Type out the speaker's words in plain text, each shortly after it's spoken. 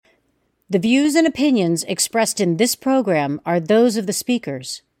The views and opinions expressed in this program are those of the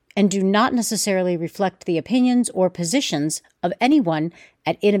speakers and do not necessarily reflect the opinions or positions of anyone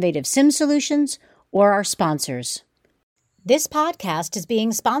at Innovative Sim Solutions or our sponsors. This podcast is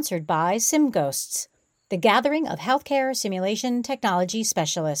being sponsored by SimGhosts, the gathering of healthcare simulation technology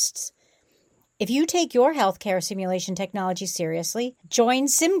specialists. If you take your healthcare simulation technology seriously, join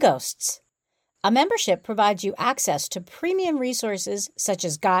SimGhosts. A membership provides you access to premium resources such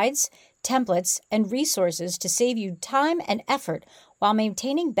as guides, templates, and resources to save you time and effort while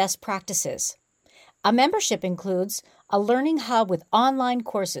maintaining best practices. A membership includes a learning hub with online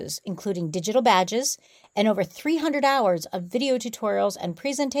courses, including digital badges, and over 300 hours of video tutorials and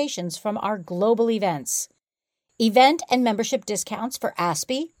presentations from our global events. Event and membership discounts for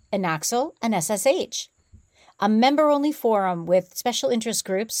ASPE, Enaxel, and SSH. A member-only forum with special interest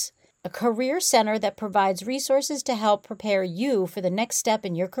groups, a career center that provides resources to help prepare you for the next step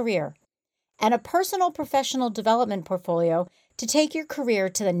in your career, and a personal professional development portfolio to take your career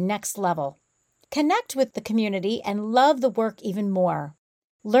to the next level. Connect with the community and love the work even more.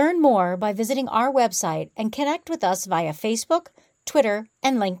 Learn more by visiting our website and connect with us via Facebook, Twitter,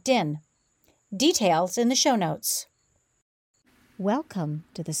 and LinkedIn. Details in the show notes. Welcome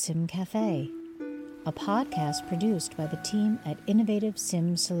to the Sim Cafe, a podcast produced by the team at Innovative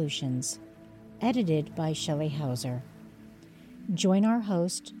Sim Solutions, edited by Shelley Hauser. Join our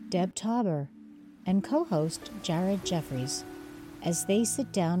host, Deb Tauber, and co-host Jared Jeffries as they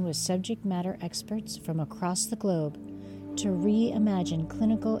sit down with subject matter experts from across the globe to reimagine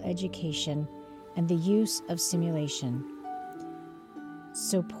clinical education and the use of simulation.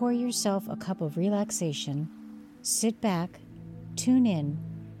 So pour yourself a cup of relaxation, sit back, tune in,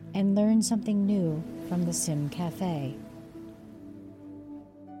 and learn something new from the Sim Cafe.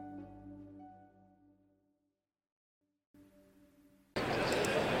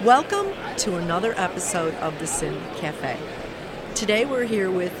 Welcome to another episode of the Sim Cafe. Today we're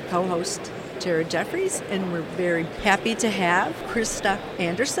here with co-host Jared Jeffries, and we're very happy to have Krista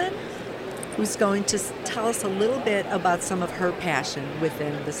Anderson, who's going to tell us a little bit about some of her passion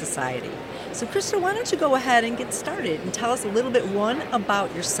within the society. So Krista, why don't you go ahead and get started and tell us a little bit, one,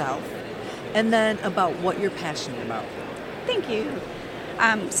 about yourself, and then about what you're passionate about. Thank you.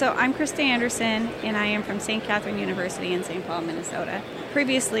 So I'm Krista Anderson, and I am from St. Catherine University in St. Paul, Minnesota.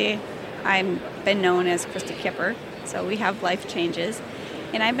 Previously, I've been known as Krista Kipper, so we have life changes.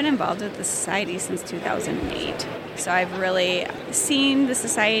 And I've been involved with the society since 2008. So I've really seen the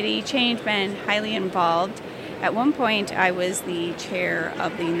society change, been highly involved. At one point, I was the chair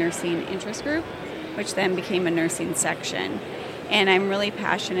of the nursing interest group, which then became a nursing section. And I'm really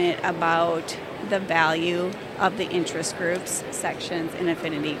passionate about the value of the interest groups, sections, and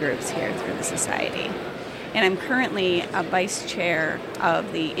affinity groups here through the society. And I'm currently a vice chair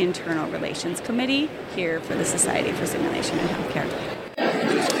of the Internal Relations Committee here for the Society for Simulation and Healthcare.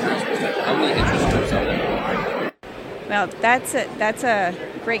 How many interest groups are there? Well, that's a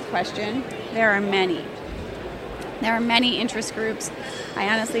great question. There are many. There are many interest groups. I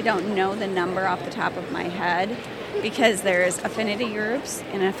honestly don't know the number off the top of my head because there's affinity groups,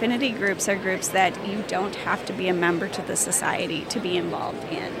 and affinity groups are groups that you don't have to be a member to the society to be involved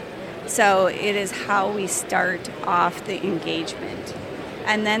in. So it is how we start off the engagement.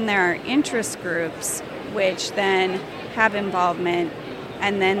 And then there are interest groups which then have involvement,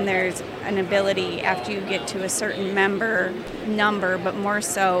 and then there's an ability after you get to a certain member number, but more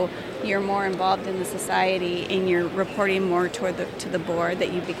so you're more involved in the society and you're reporting more to the board,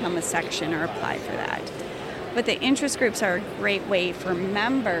 that you become a section or apply for that. But the interest groups are a great way for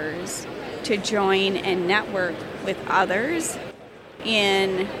members to join and network with others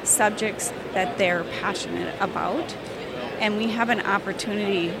in subjects that they're passionate about. And we have an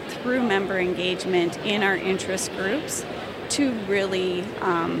opportunity through member engagement in our interest groups to really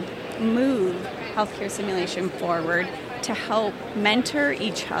move healthcare simulation forward, to help mentor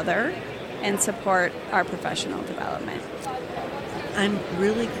each other and support our professional development. I'm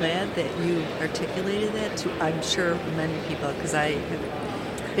really glad that you articulated that to, I'm sure, many people, because I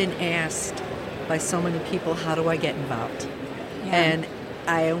have been asked by so many people, how do I get involved? Yeah. And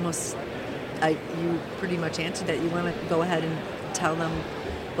you pretty much answered that. You want to go ahead and tell them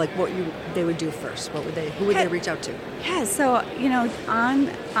like what they would do first. Who would they reach out to? Yeah, so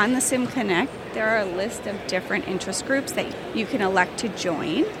on the Sim Connect, there are a list of different interest groups that you can elect to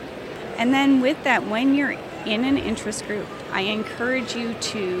join. And then with that, when you're in an interest group, I encourage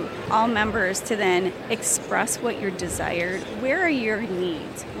you all members to then express what your desired, where are your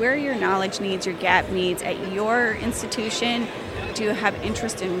needs? Where are your knowledge needs, your gap needs at your institution? Do you have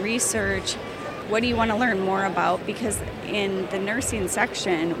interest in research? what do you want to learn more about? Because in the nursing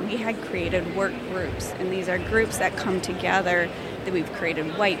section, we had created work groups, and these are groups that come together, that we've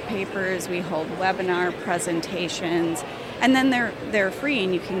created white papers, we hold webinar presentations, and then they're free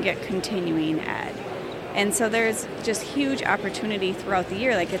and you can get continuing ed. And so there's just huge opportunity throughout the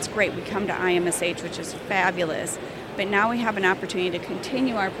year. Like, it's great, we come to IMSH, which is fabulous, but now we have an opportunity to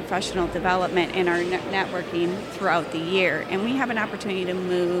continue our professional development and our networking throughout the year. And we have an opportunity to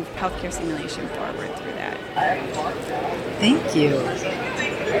move healthcare simulation forward through that. Thank you.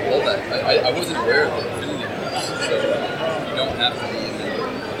 I love that. I wasn't aware of the affinity groups, so you don't have to be in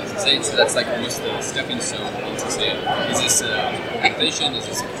the society. So that's like almost the stepping stone into society. Is this an organization? Is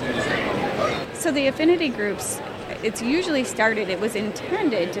this a community? So the affinity groups, it's usually started, it was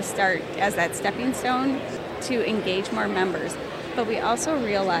intended to start as that stepping stone to engage more members. But we also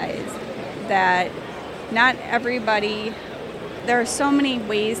realize that not everybody, there are so many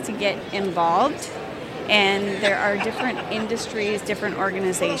ways to get involved, and there are different industries, different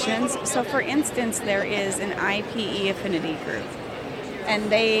organizations. So for instance, there is an IPE affinity group,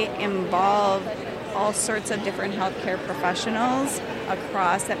 and they involve all sorts of different healthcare professionals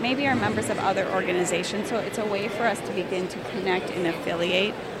across that maybe are members of other organizations. So it's a way for us to begin to connect and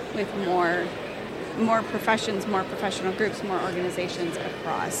affiliate with more professions, more professional groups, more organizations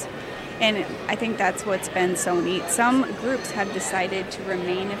across. And I think that's what's been so neat. Some groups have decided to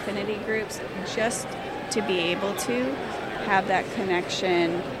remain affinity groups just to be able to have that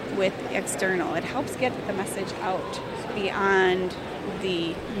connection with external. It helps get the message out beyond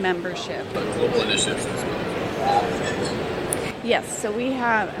the membership. But global initiatives as well. Yes, so we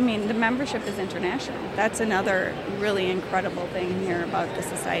have, the membership is international. That's another really incredible thing here about the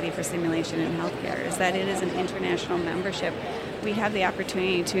Society for Simulation in Healthcare, is that it is an international membership. We have the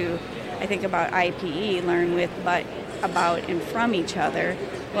opportunity to, I think about IPE, learn with, but about and from each other.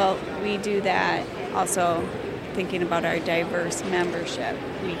 Well, we do that also thinking about our diverse membership.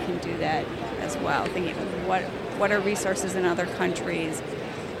 We can do that as well, thinking what are resources in other countries,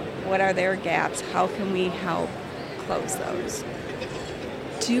 what are their gaps, how can we help close those.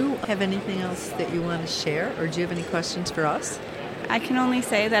 Do you have anything else that you want to share, or do you have any questions for us? I can only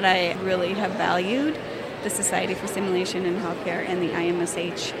say that I really have valued the Society for Simulation in Healthcare and the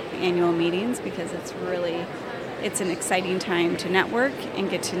IMSH annual meetings, because it's an exciting time to network and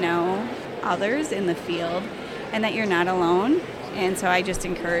get to know others in the field, and that you're not alone. And so I just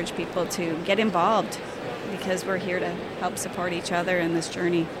encourage people to get involved, because we're here to help support each other in this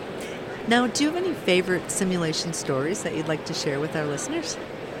journey. Now, do you have any favorite simulation stories that you'd like to share with our listeners?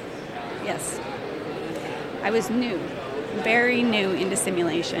 Yes. I was very new into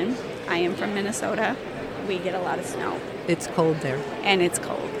simulation. I am from Minnesota. We get a lot of snow. It's cold there. And it's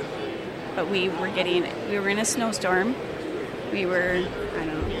cold. But we were in a snowstorm. We were,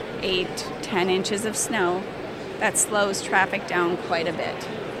 8-10 inches of snow. That slows traffic down quite a bit.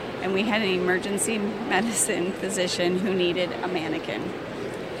 And we had an emergency medicine physician who needed a mannequin.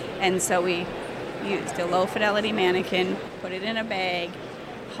 And so we used a low-fidelity mannequin, put it in a bag,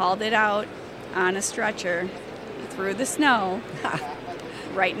 hauled it out on a stretcher through the snow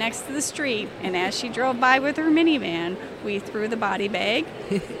right next to the street. And as she drove by with her minivan, we threw the body bag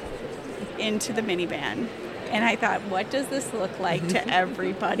into the minivan. And I thought, what does this look like to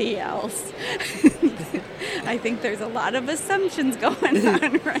everybody else? I think there's a lot of assumptions going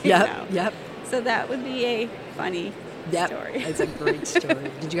on right now. Yep. So that would be a funny story. It's a great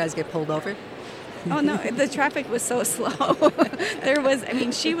story. Did you guys get pulled over? Oh, no, the traffic was so slow.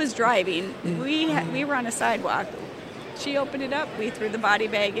 She was driving. We were on a sidewalk. She opened it up. We threw the body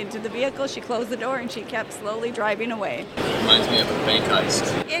bag into the vehicle. She closed the door, and she kept slowly driving away. Reminds me of a bank heist.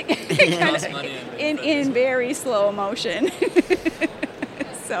 In very slow motion.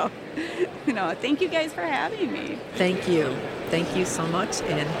 So, thank you guys for having me. Thank you. Thank you so much,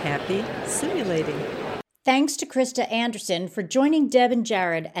 and happy simulating. Thanks to Krista Anderson for joining Deb and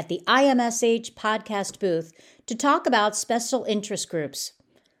Jared at the IMSH podcast booth to talk about special interest groups.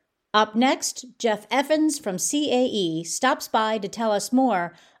 Up next, Jeff Evans from CAE stops by to tell us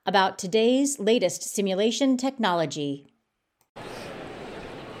more about today's latest simulation technology.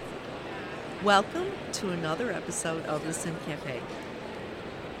 Welcome to another episode of the Sim Cafe.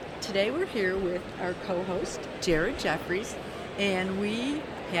 Today we're here with our co-host, Jared Jeffries, and we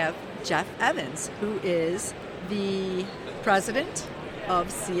have Jeff Evans, who is the president of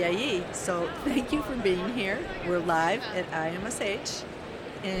CAE. So thank you for being here. We're live at IMSH.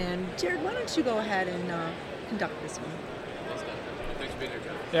 And Jared, why don't you go ahead and conduct this one? Thanks for being here,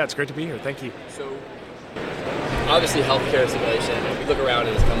 Jeff. Yeah, it's great to be here. Thank you. So obviously healthcare simulation, if we look around,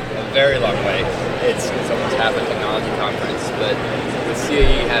 it has come a very long way. It's almost half a technology conference, but with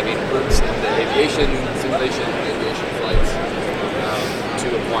CAE having roots in the aviation simulation, aviation flights,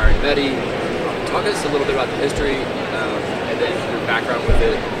 to acquiring Medi, talk us a little bit about the history and then your background with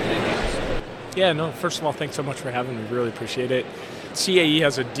it. Yeah, no, first of all, thanks so much for having me. Really appreciate it. CAE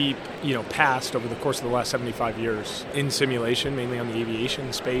has a deep, past over the course of the last 75 years in simulation, mainly on the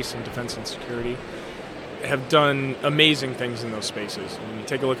aviation, space, and defense and security. Have done amazing things in those spaces. I mean, you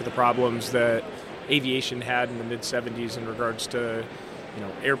take a look at the problems that aviation had in the mid-'70s in regards to,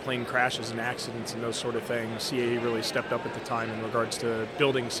 airplane crashes and accidents and those sort of things. CAE really stepped up at the time in regards to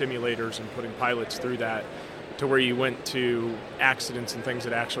building simulators and putting pilots through that, to where you went to accidents and things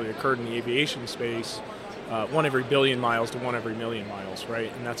that actually occurred in the aviation space, 1 every billion miles to 1 every million miles,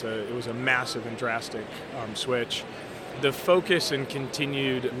 right? And it was a massive and drastic switch. The focus and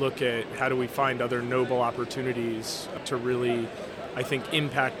continued look at how do we find other noble opportunities to really, I think,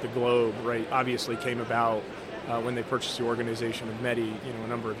 impact the globe, right, obviously came about when they purchased the organization of Medi, a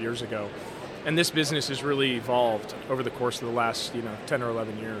number of years ago. And this business has really evolved over the course of the last, 10 or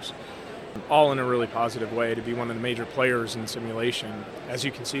 11 years, all in a really positive way to be one of the major players in simulation, as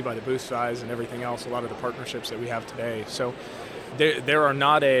you can see by the booth size and everything else, a lot of the partnerships that we have today. So there are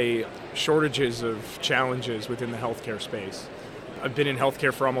not shortages of challenges within the healthcare space. I've been in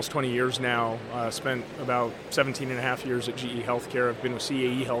healthcare for almost 20 years now, spent about 17 and a half years at GE Healthcare. I've been with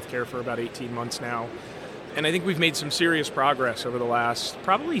CAE Healthcare for about 18 months now. And I think we've made some serious progress over the last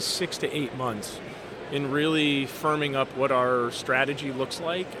probably 6 to 8 months in really firming up what our strategy looks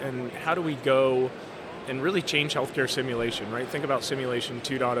like and how do we go and really change healthcare simulation, right? Think about simulation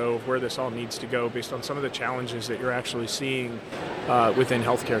 2.0 of where this all needs to go based on some of the challenges that you're actually seeing within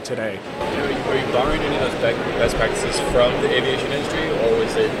healthcare today. Are you borrowing any of those best practices from the aviation industry, or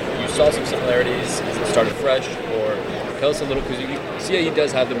was it you saw some similarities, is it started fresh, or tell us a little, because CAE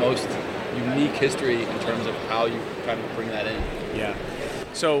does have the most unique history in terms of how you kind of bring that in. Yeah.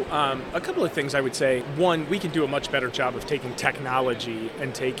 So a couple of things I would say. One, we can do a much better job of taking technology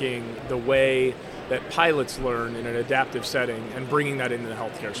and taking the way that pilots learn in an adaptive setting and bringing that into the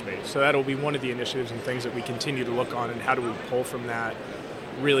healthcare space. So that'll be one of the initiatives and things that we continue to look on, and how do we pull from that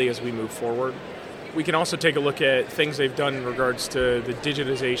really as we move forward. We can also take a look at things they've done in regards to the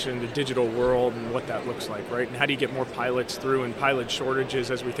digitization, the digital world, and what that looks like, right? And how do you get more pilots through, and pilot shortages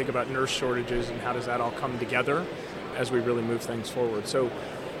as we think about nurse shortages, and how does that all come together as we really move things forward. So,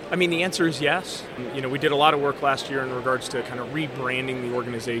 I mean, the answer is yes. We did a lot of work last year in regards to kind of rebranding the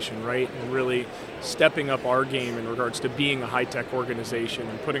organization, right? And really stepping up our game in regards to being a high-tech organization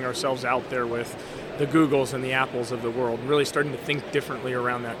and putting ourselves out there with the Googles and the Apples of the world, and really starting to think differently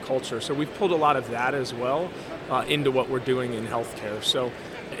around that culture. So we've pulled a lot of that as well into what we're doing in healthcare. So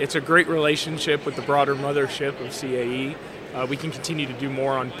it's a great relationship with the broader mothership of CAE. We can continue to do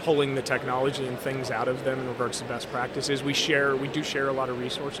more on pulling the technology and things out of them in regards to best practices. We do share a lot of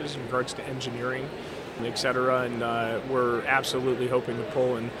resources in regards to engineering, et cetera, and we're absolutely hoping to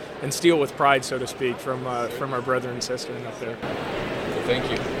pull and steal with pride, so to speak, from our brother and sister up there. Well, thank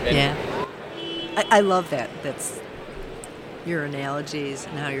you. Yeah. I love that. That's your analogies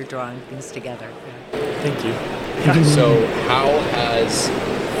and how you're drawing things together. Thank you. So how has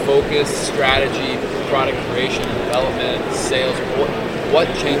focus, strategy, product creation and development, sales, what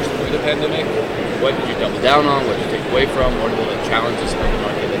changed through the pandemic? What did you double down on? What did you take away from? What are the challenges in the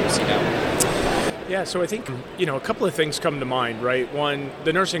market that you see now? Yeah, so I think, a couple of things come to mind, right? One,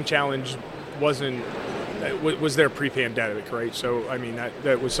 the nursing challenge was there pre-pandemic, right? So, I mean,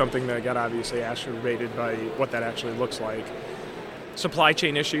 that was something that got obviously exacerbated by what that actually looks like. Supply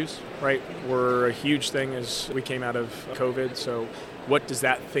chain issues, right, were a huge thing as we came out of COVID. So what do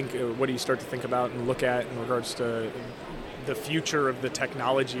you start to think about and look at in regards to the future of the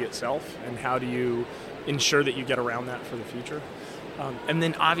technology itself, and how do you ensure that you get around that for the future? And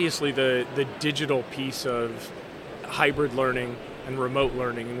then obviously the digital piece of hybrid learning and remote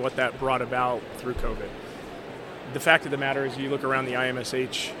learning and what that brought about through COVID. The fact of the matter is, you look around the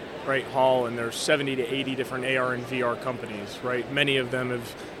IMSH hall, and there's 70 to 80 different AR and VR companies, right? Many of them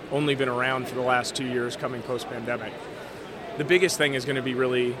have only been around for the last 2 years, coming post-pandemic. The biggest thing is going to be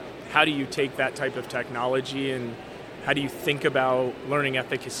really, how do you take that type of technology and how do you think about learning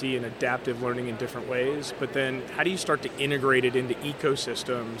efficacy and adaptive learning in different ways? But then how do you start to integrate it into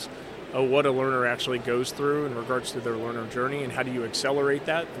ecosystems of what a learner actually goes through in regards to their learner journey, and how do you accelerate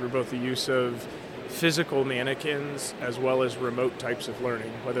that through both the use of physical mannequins as well as remote types of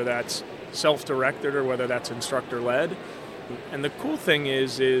learning, whether that's self-directed or whether that's instructor-led. And the cool thing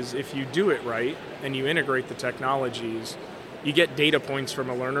is if you do it right and you integrate the technologies, you get data points from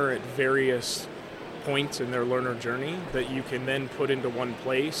a learner at various points in their learner journey that you can then put into one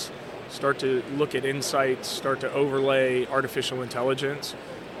place, start to look at insights, start to overlay artificial intelligence,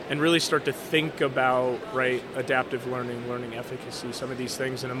 and really start to think about, right, adaptive learning, learning efficacy, some of these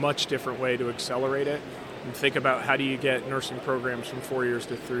things in a much different way to accelerate it. And think about how do you get nursing programs from 4 years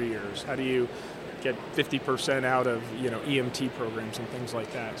to 3 years? How do you get 50% out of EMT programs and things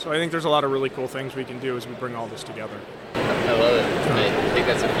like that? So I think there's a lot of really cool things we can do as we bring all this together. I love it. I think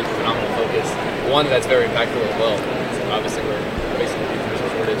that's a phenomenal focus. One that's very impactful as well. So obviously we're facing a nursing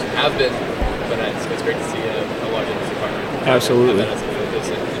shortage, have been, but it's great to see a large industry partner. Absolutely. Have that as a focus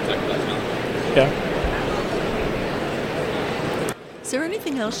and tackle that challenge. Yeah. Is there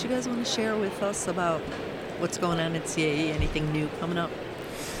anything else you guys want to share with us about what's going on at CAE? Anything new coming up?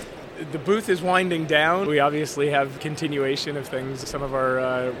 The booth is winding down. We obviously have continuation of things, some of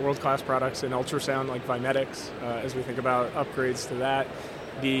our world-class products in ultrasound like Vimedix, as we think about upgrades to that.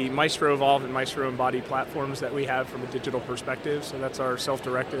 The Maestro Evolve and Maestro Embody platforms that we have from a digital perspective, so that's our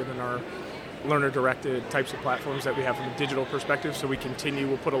self-directed and our learner-directed types of platforms that we have from a digital perspective. So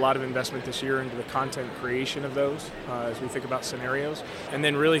we'll put a lot of investment this year into the content creation of those as we think about scenarios. And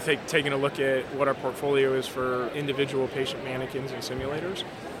then really taking a look at what our portfolio is for individual patient mannequins and simulators.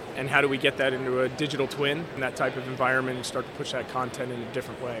 And how do we get that into a digital twin in that type of environment and start to push that content in a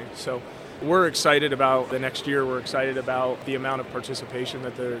different way. So we're excited about the next year. We're excited about the amount of participation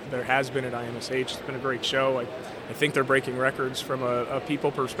that there has been at IMSH. It's been a great show. I think they're breaking records from a people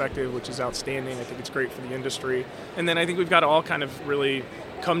perspective, which is outstanding. I think it's great for the industry. And then I think we've got to all kind of really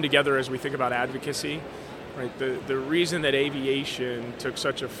come together as we think about advocacy. Right? The reason that aviation took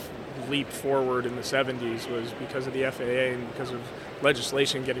such a leap forward in the 70s was because of the FAA and because of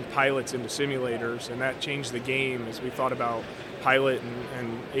legislation getting pilots into simulators, and that changed the game as we thought about pilot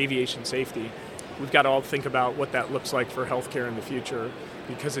and aviation safety. We've got to all think about what that looks like for healthcare in the future,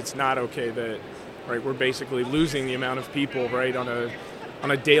 because it's not okay that, right, we're basically losing the amount of people, right, on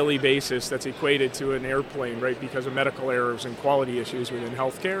a daily basis that's equated to an airplane, right, because of medical errors and quality issues within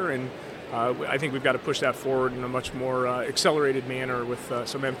healthcare. And I think we've got to push that forward in a much more accelerated manner with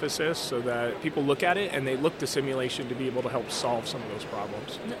some emphasis so that people look at it and they look to simulation to be able to help solve some of those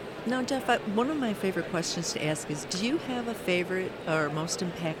problems. Now, Jeff, one of my favorite questions to ask is, do you have a favorite or most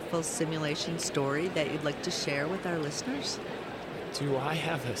impactful simulation story that you'd like to share with our listeners? Do I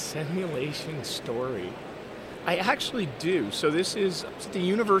have a simulation story? I actually do. So this is at the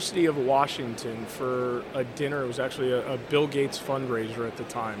University of Washington for a dinner. It was actually a Bill Gates fundraiser at the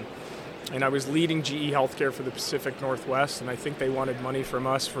time. And I was leading GE Healthcare for the Pacific Northwest, and I think they wanted money from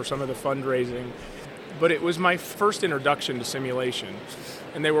us for some of the fundraising. But it was my first introduction to simulation.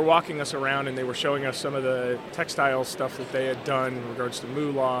 And they were walking us around and they were showing us some of the textile stuff that they had done in regards to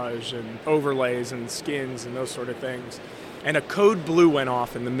moulage and overlays and skins and those sort of things. And a code blue went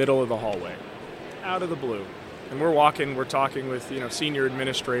off in the middle of the hallway, out of the blue. And we're talking with senior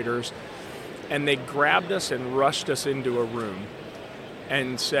administrators, and they grabbed us and rushed us into a room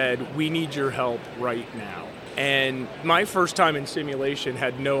and said, "We need your help right now." And my first time in simulation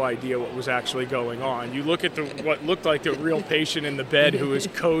had no idea what was actually going on. You look at what looked like the real patient in the bed who is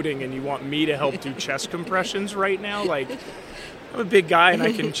coding, and you want me to help do chest compressions right now? Like, I'm a big guy and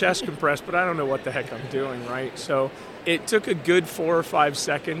I can chest compress, but I don't know what the heck I'm doing, right? So it took a good 4 or 5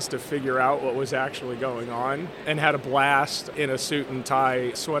 seconds to figure out what was actually going on, and had a blast in a suit and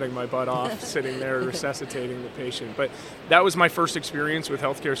tie, sweating my butt off, sitting there resuscitating the patient. But that was my first experience with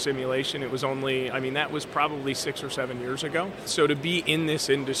healthcare simulation. It was that was probably 6 or 7 years ago. So to be in this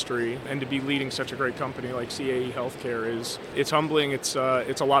industry and to be leading such a great company like CAE Healthcare it's humbling. It's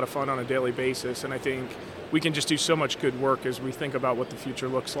a lot of fun on a daily basis, and I think we can just do so much good work as we think about what the future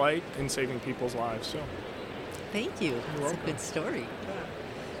looks like in saving people's lives. So. Thank you. That's a good story.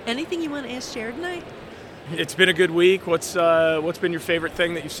 Anything you want to ask Jared tonight? It's been a good week. What's been your favorite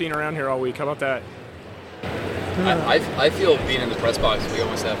thing that you've seen around here all week? How about that? I feel being in the press box, we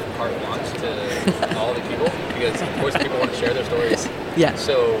almost have carte blanche to all the people, because of course people want to share their stories. Yeah.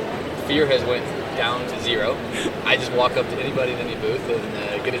 So fear has went down to 0. I just walk up to anybody in any booth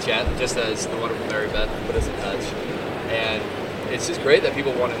and get a chat, just as the wonderful Mary Beth put us in touch. And it's just great that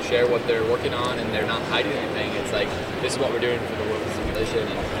people want to share what they're working on, and they're not hiding anything. It's like, this is what we're doing for the world of simulation,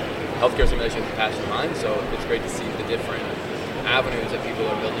 and healthcare simulation is a passion of mine, so it's great to see the different avenues that people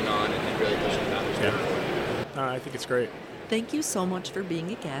are building on and really pushing boundaries. Yeah. I think it's great. Thank you so much for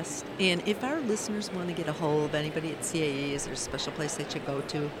being a guest. And if our listeners want to get a hold of anybody at CAE, is there a special place they should go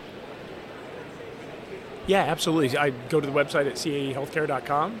to? Yeah, absolutely. I go to the website at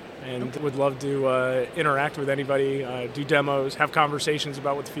caehealthcare.com and would love to interact with anybody, do demos, have conversations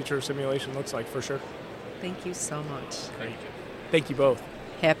about what the future of simulation looks like, for sure. Thank you so much. Great. Thank you both.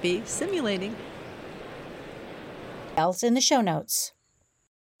 Happy simulating. Else in the show notes.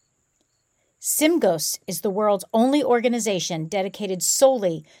 SimGhosts is the world's only organization dedicated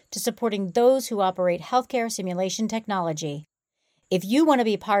solely to supporting those who operate healthcare simulation technology. If you want to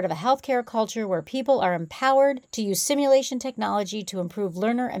be part of a healthcare culture where people are empowered to use simulation technology to improve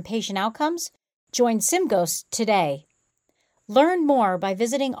learner and patient outcomes, join SimGhosts today. Learn more by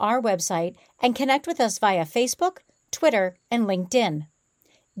visiting our website and connect with us via Facebook, Twitter, and LinkedIn.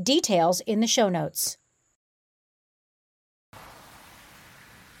 Details in the show notes.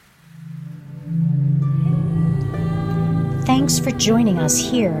 Thanks for joining us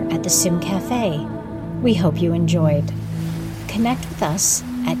here at the Sim Cafe. We hope you enjoyed. Connect with us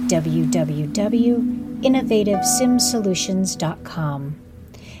at www.innovativesimsolutions.com.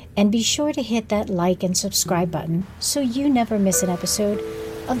 And be sure to hit that like and subscribe button so you never miss an episode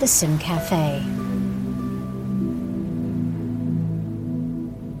of the Sim Cafe.